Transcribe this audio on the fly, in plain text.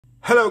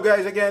Hello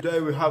guys again. Today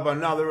we have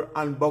another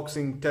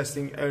unboxing,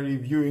 testing and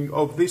reviewing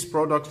of this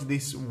product,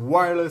 this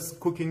wireless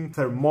cooking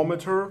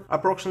thermometer.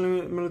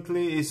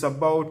 Approximately is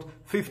about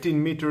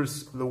 15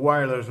 meters. The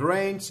wireless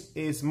range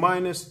is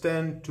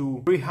 -10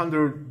 to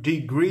 300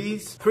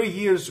 degrees. 3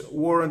 years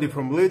warranty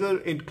from Lidl,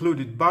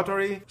 included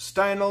battery,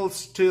 stainless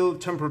steel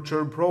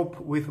temperature probe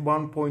with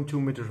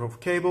 1.2 meters of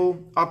cable.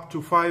 Up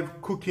to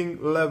 5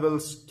 cooking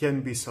levels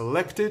can be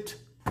selected.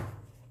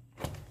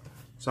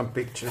 Some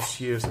pictures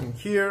here and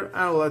here,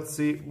 and let's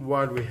see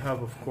what we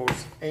have, of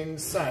course,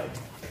 inside.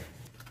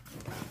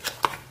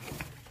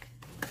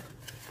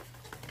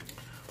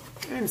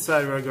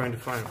 Inside we're going to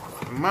find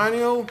a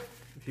manual.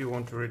 If you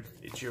want to read it,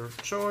 it's your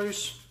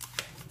choice.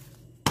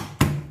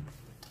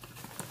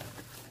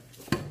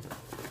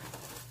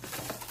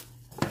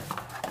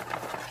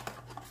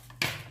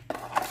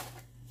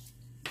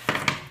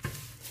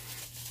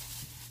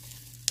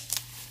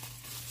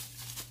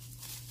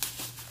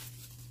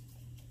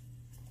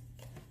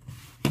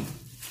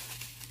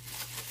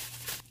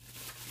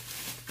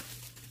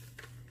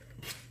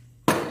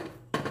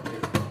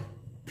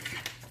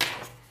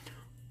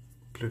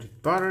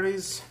 Included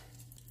batteries.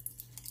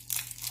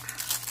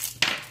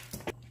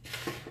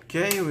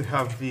 Okay, we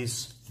have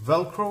this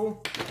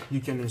Velcro. You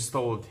can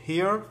install it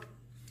here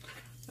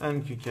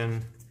and you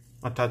can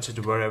attach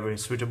it wherever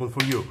is suitable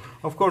for you.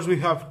 Of course, we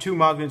have 2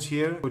 magnets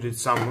here, put it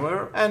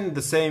somewhere, and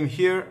the same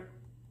here,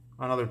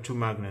 another 2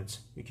 magnets.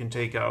 You can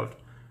take out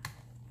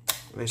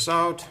this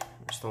out,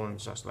 install it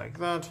just like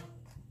that,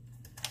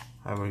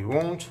 however you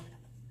want,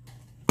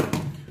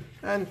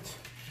 and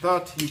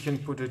that you can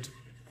put it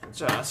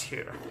just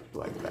here,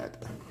 like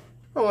that.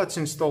 Well, let's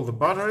install the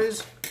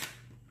batteries.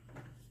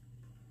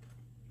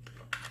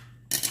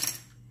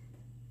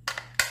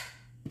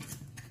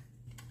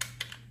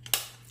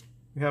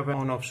 We have an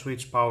on-off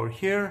switch power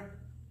here.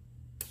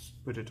 Let's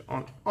put it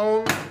on.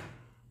 I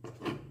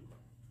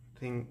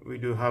think we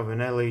do have an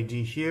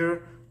LED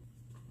here.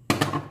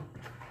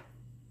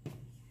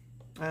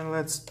 And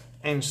let's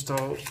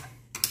install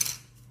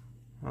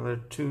another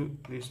 2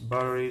 these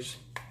batteries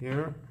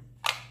here.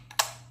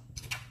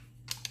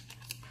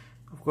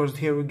 Of course,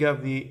 here we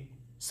got the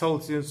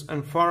Celsius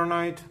and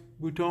Fahrenheit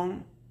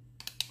button.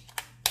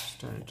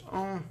 Turn it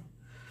on.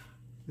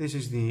 This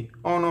is the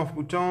on-off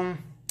button.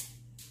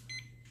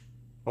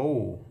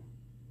 Oh,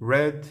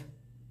 red,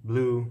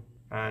 blue,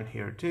 and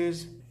here it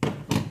is.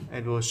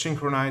 It will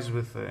synchronize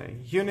with the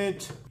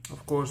unit.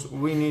 Of course,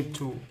 we need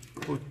to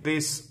put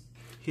this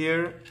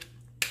here.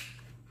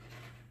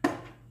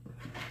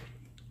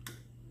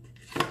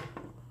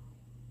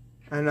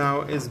 And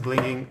now it's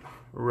blinking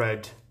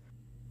red.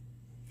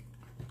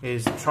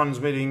 Is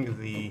transmitting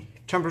the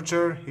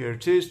temperature. Here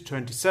it is,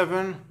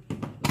 27.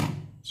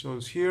 So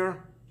it's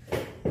here.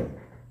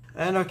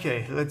 And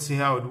okay, let's see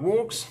how it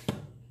works.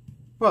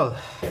 Well,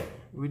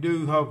 we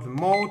do have the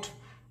mode.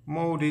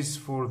 Mode is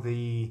for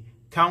the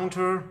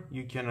counter.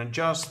 You can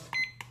adjust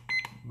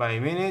by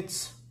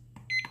minutes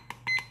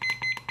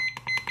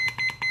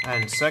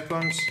and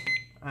seconds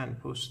and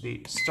push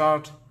the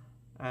start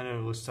and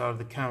it will start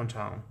the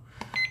countdown.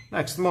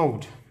 Next,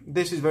 mode.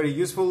 This is very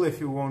useful if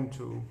you want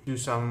to do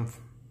some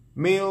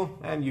meal,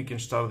 and you can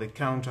start the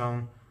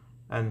countdown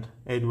and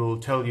it will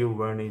tell you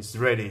when it's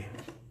ready.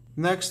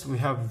 Next we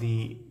have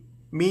the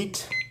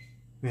meat,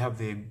 we have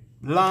the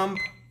lamb,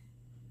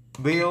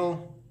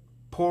 veal,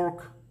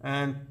 pork,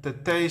 and the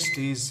taste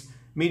is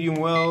medium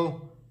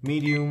well,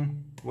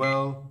 medium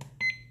well,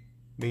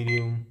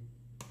 medium.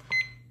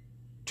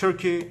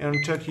 Turkey,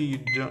 and turkey you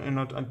do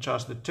not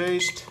adjust the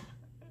taste,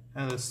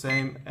 and the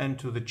same and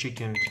to the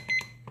chicken.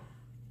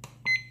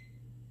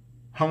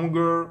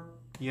 Hunger,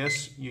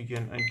 yes, you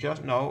can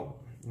adjust. No,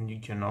 you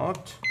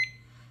cannot.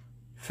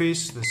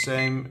 Fish, the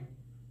same,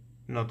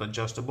 not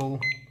adjustable.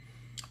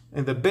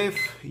 And the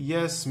beef,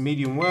 yes,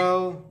 medium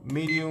well,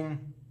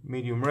 medium,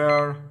 medium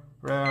rare,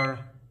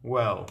 rare,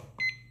 well.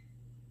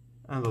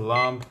 And the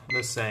lamb,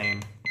 the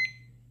same.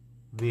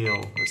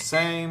 Veal, the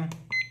same.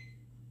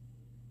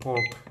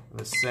 Pork,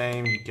 the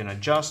same, you can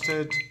adjust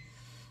it.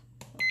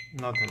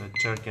 Not in the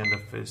turkey and the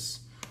fish.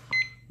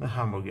 The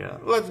hamburger.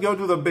 Let's go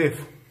to the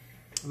beef.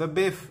 The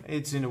beef,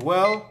 it's in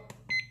well,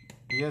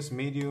 yes,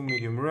 medium,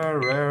 medium rare,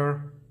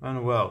 rare,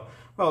 and well.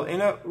 Well, in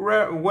a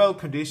rare, well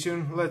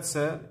condition, let's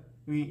say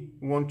we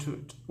want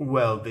to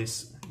well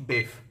this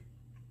beef.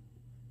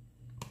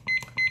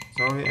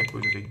 Sorry, I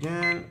put it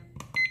again.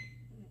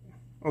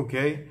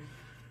 Okay.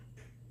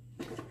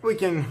 We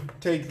can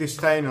take the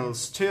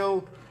stainless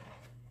steel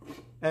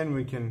and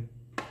we can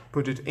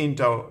put it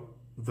into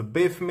the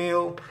beef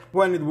meal.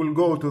 When it will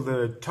go to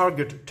the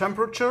target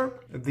temperature,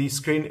 the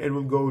screen it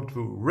will go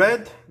to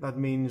red. That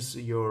means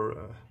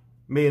your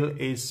meal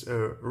is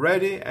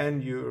ready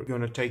and you're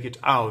gonna take it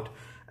out.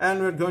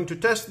 And we're going to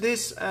test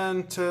this,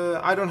 and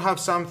I don't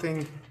have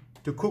something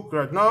to cook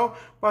right now,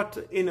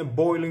 but in a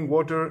boiling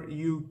water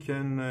you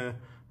can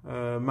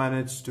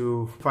manage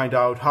to find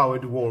out how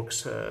it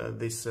works,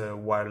 this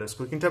wireless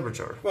cooking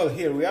temperature. Well,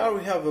 here we are.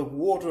 We have the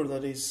water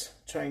that is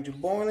trying to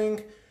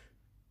boiling.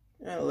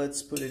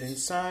 Let's put it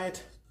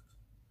inside.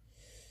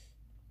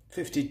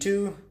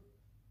 52,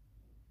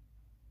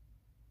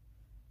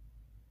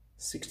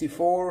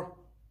 64,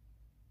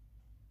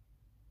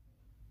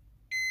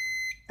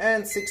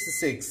 and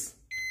 66.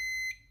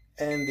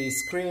 And the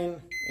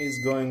screen is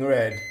going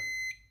red.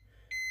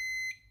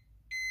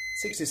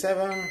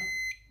 67.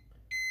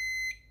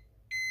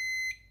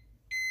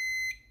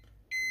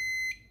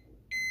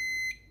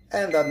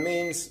 And that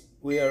means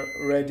we are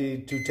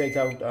ready to take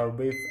out our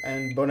beef,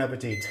 and bon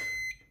appetit.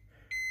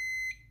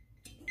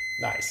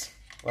 Nice.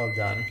 Well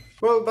done.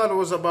 Well, that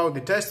was about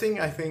the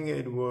testing. I think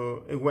it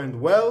went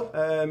well.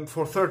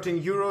 For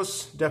 13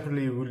 euros,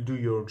 definitely will do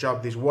your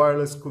job, this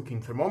wireless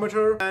cooking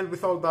thermometer. And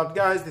with all that,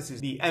 guys, this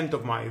is the end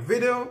of my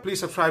video.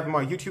 Please subscribe to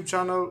my YouTube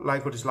channel,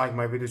 like or dislike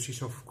my videos,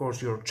 is of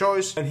course your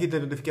choice. And hit the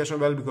notification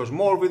bell because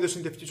more videos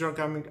in the future are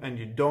coming and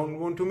you don't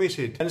want to miss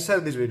it. And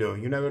share this video,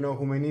 you never know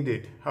who may need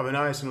it. Have a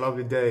nice and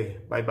lovely day.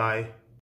 Bye bye.